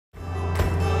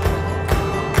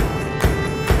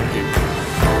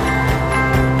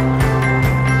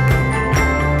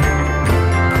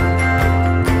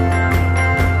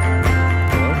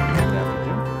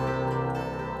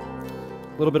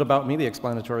little bit about me, the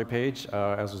explanatory page.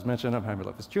 As was mentioned, I'm Jaime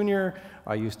Lopez Jr.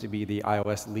 I used to be the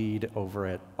iOS lead over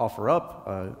at OfferUp,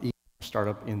 an e-commerce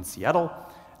startup in Seattle.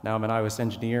 Now I'm an iOS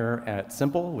engineer at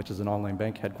Simple, which is an online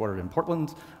bank headquartered in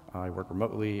Portland. I work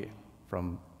remotely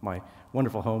from my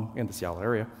wonderful home in the Seattle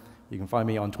area. You can find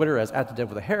me on Twitter as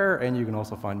 @thedevwithahair, and you can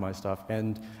also find my stuff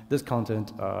and this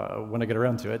content, when I get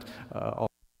around to it,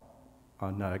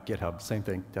 on GitHub. Same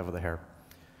thing, Dev with a Hair.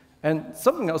 And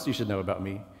something else you should know about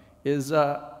me is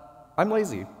I'm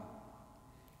lazy.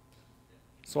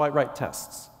 So I write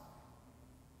tests.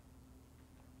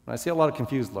 And I see a lot of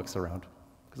confused looks around,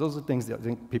 because those are things that I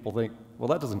think people think, well,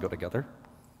 that doesn't go together.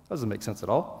 That doesn't make sense at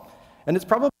all. And it's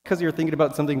probably because you're thinking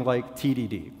about something like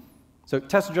TDD. So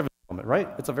test-driven development, right?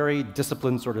 It's a very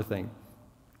disciplined sort of thing,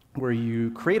 where you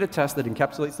create a test that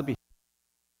encapsulates the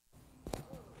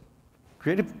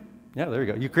behavior. Yeah, there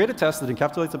you go. You create a test that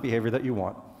encapsulates the behavior that you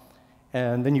want,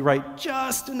 and then you write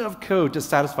just enough code to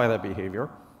satisfy that behavior,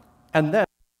 and then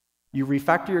you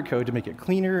refactor your code to make it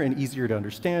cleaner and easier to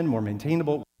understand, more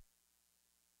maintainable,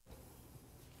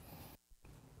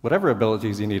 whatever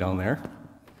abilities you need on there.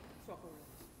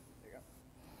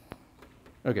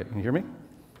 Okay, can you hear me?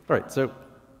 All right, so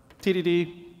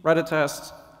TDD, write a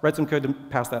test, write some code to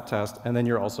pass that test, and then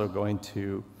you're also going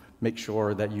to make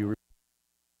sure that you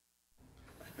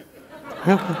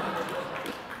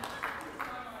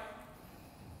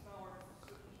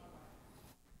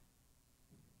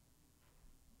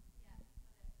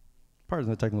Pardon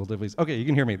the technical difficulties. Okay, you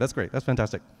can hear me. That's great. That's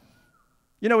fantastic.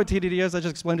 You know what TDD is? I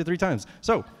just explained it 3 times.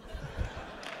 So,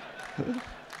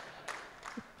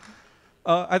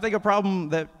 I think a problem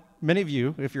that many of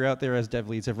you, if you're out there as dev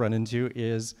leads, have run into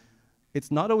is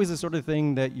it's not always the sort of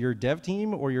thing that your dev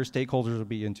team or your stakeholders will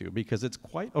be into, because it's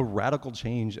quite a radical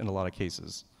change in a lot of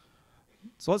cases.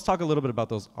 So let's talk a little bit about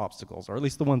those obstacles, or at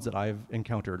least the ones that I've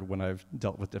encountered when I've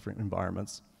dealt with different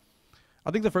environments.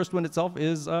 I think the first one itself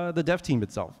is the dev team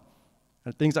itself.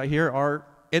 And things I hear are,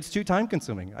 it's too time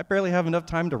consuming. I barely have enough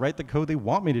time to write the code they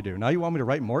want me to do. Now you want me to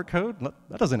write more code?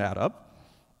 That doesn't add up.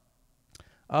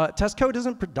 Test code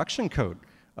isn't production code,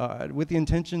 with the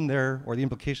intention there, or the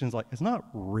implications like, it's not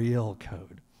real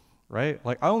code, right?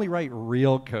 Like, I only write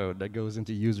real code that goes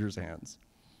into users' hands.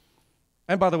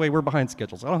 And by the way, we're behind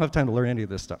schedule, so I don't have time to learn any of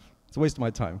this stuff. It's a waste of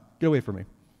my time. Get away from me.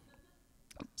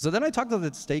 So then I talk to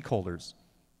the stakeholders,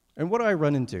 and what do I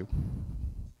run into?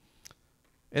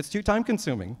 It's too time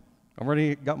consuming. I've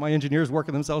already got my engineers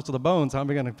working themselves to the bone, so how am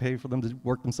I gonna pay for them to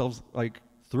work themselves like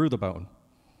through the bone?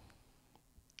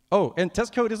 Oh, and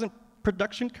test code isn't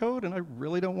production code, and I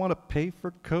really don't want to pay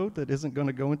for code that isn't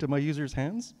gonna go into my users'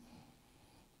 hands?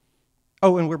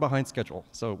 Oh, and we're behind schedule,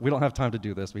 so we don't have time to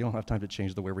do this. We don't have time to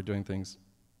change the way we're doing things,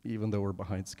 even though we're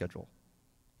behind schedule.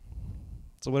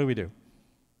 So what do? Do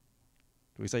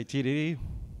we say TDD?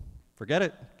 Forget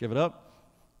it, give it up?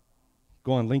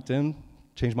 Go on LinkedIn,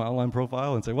 change my online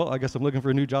profile and say, well, I guess I'm looking for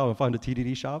a new job and find a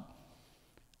TDD shop?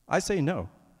 I say no.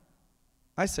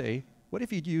 I say, what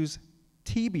if you'd use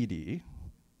TBD,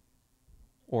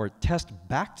 or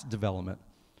test-backed development,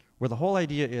 where the whole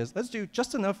idea is, let's do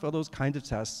just enough of those kinds of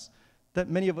tests that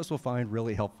many of us will find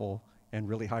really helpful and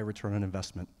really high return on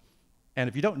investment. And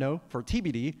if you don't know, for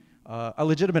TBD, a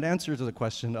legitimate answer to the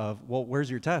question of, well, where's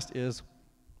your test is,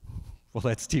 well,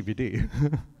 that's TBD.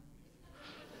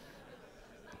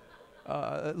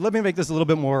 Let me make this a little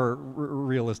bit more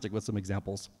realistic with some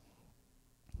examples.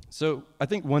 So I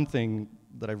think one thing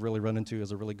that I've really run into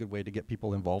as a really good way to get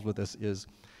people involved with this is,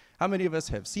 how many of us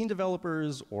have seen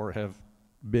developers or have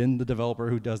been the developer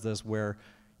who does this, where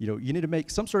you need to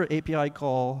make some sort of API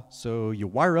call, so you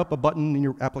wire up a button in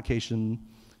your application,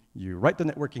 you write the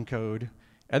networking code,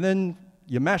 and then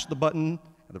you mash the button,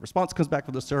 and the response comes back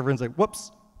from the server and it's like,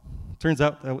 whoops, turns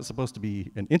out that was supposed to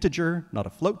be an integer, not a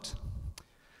float.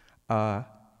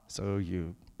 So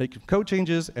you make code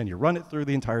changes and you run it through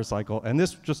the entire cycle, and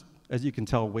this just, as you can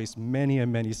tell, wastes many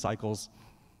and many cycles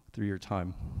through your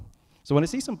time. So when I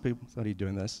see somebody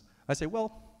doing this, I say,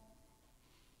 well,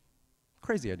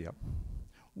 crazy idea.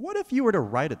 What if you were to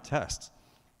write a test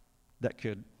that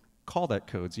could call that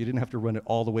code so you didn't have to run it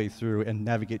all the way through and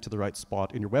navigate to the right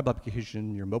spot in your web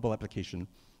application, your mobile application?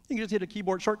 You can just hit a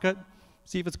keyboard shortcut,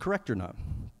 see if it's correct or not.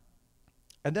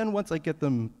 And then once I get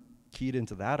them keyed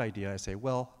into that idea, I say,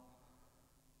 well,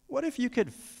 what if you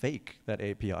could fake that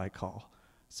API call?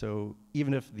 So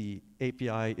even if the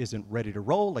API isn't ready to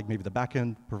roll, like maybe the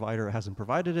backend provider hasn't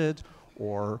provided it,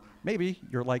 or maybe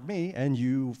you're like me and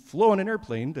you flew on an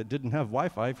airplane that didn't have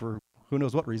Wi-Fi for who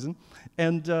knows what reason,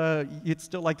 and you'd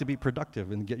still like to be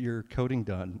productive and get your coding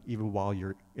done even while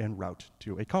you're en route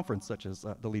to a conference such as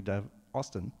the Lead Dev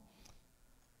Austin.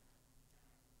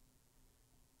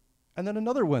 And then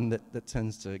another one that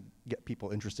tends to get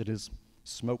people interested is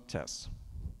smoke tests.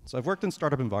 So I've worked in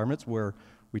startup environments where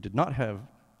we did not have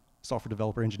software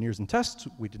developer engineers in tests,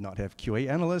 we did not have QA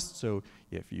analysts, so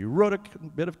if you wrote a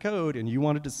bit of code and you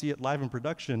wanted to see it live in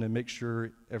production and make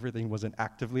sure everything wasn't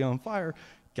actively on fire,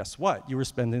 guess what? You were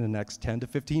spending the next 10 to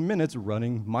 15 minutes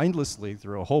running mindlessly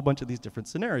through a whole bunch of these different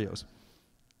scenarios.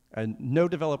 And no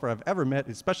developer I've ever met,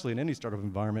 especially in any startup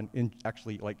environment,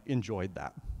 actually enjoyed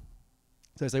that.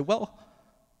 So I say, well,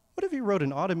 what if you wrote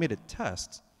an automated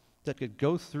test that could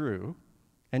go through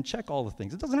and check all the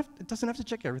things? It doesn't have to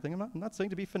check everything. I'm not saying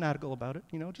to be fanatical about it.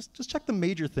 Just check the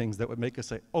major things that would make us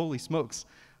say, holy smokes,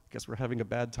 I guess we're having a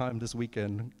bad time this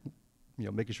weekend,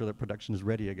 making sure that production is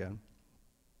ready again.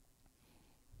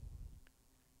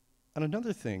 And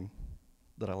another thing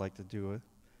that I like to do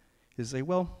is say,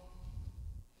 well,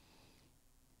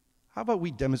 how about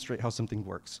we demonstrate how something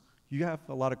works? You have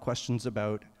a lot of questions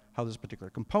about how this particular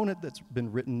component that's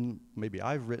been written, maybe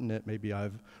I've written it, maybe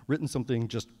I've written something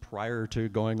just prior to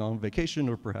going on vacation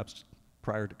or perhaps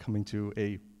prior to coming to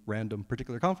a random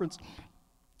particular conference.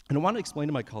 And I want to explain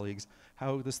to my colleagues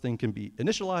how this thing can be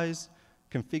initialized,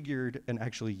 configured, and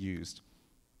actually used.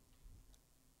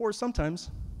 Or sometimes,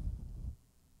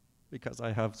 because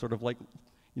I have sort of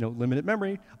limited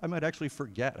memory, I might actually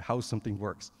forget how something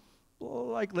works.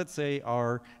 Like, let's say,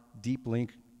 our deep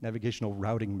link navigational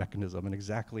routing mechanism and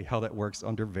exactly how that works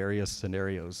under various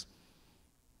scenarios.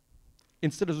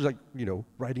 Instead of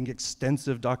writing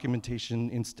extensive documentation,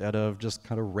 instead of just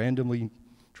kind of randomly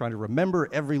trying to remember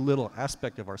every little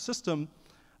aspect of our system,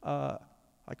 I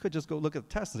could just go look at the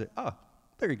test and say, ah,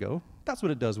 there you go. That's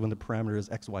what it does when the parameter is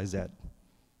X, Y, Z.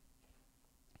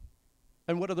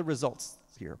 And what are the results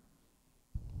here?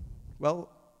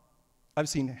 Well, I've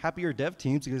seen happier dev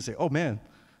teams who say, oh man,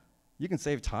 you can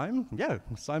save time? Yeah,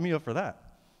 sign me up for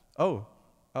that. Oh,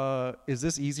 is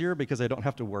this easier because I don't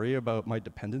have to worry about my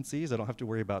dependencies? I don't have to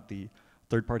worry about the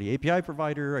third-party API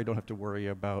provider. I don't have to worry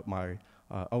about my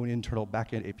own internal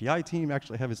backend API team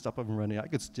actually having stuff up and running. I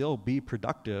could still be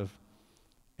productive.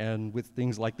 And with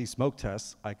things like these smoke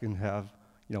tests, I can have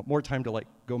more time to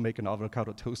go make an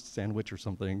avocado toast sandwich or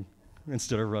something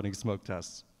instead of running smoke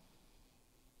tests.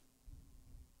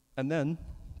 And then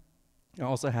you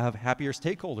also have happier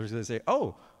stakeholders. They say,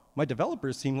 oh, my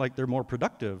developers seem like they're more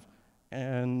productive,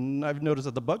 and I've noticed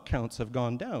that the bug counts have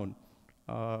gone down.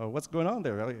 What's going on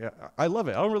there? I love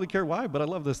it. I don't really care why, but I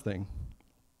love this thing.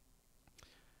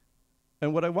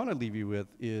 And what I want to leave you with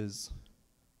is,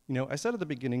 I said at the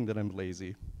beginning that I'm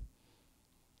lazy.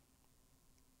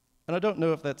 And I don't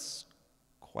know if that's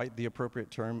quite the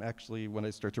appropriate term, actually, when I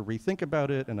start to rethink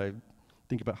about it, and I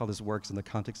think about how this works in the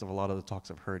context of a lot of the talks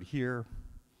I've heard here.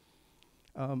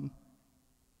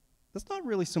 That's not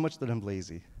really so much that I'm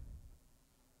lazy.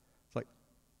 It's like,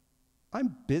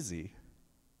 I'm busy,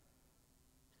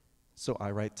 so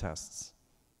I write tests.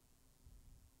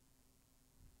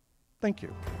 Thank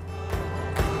you.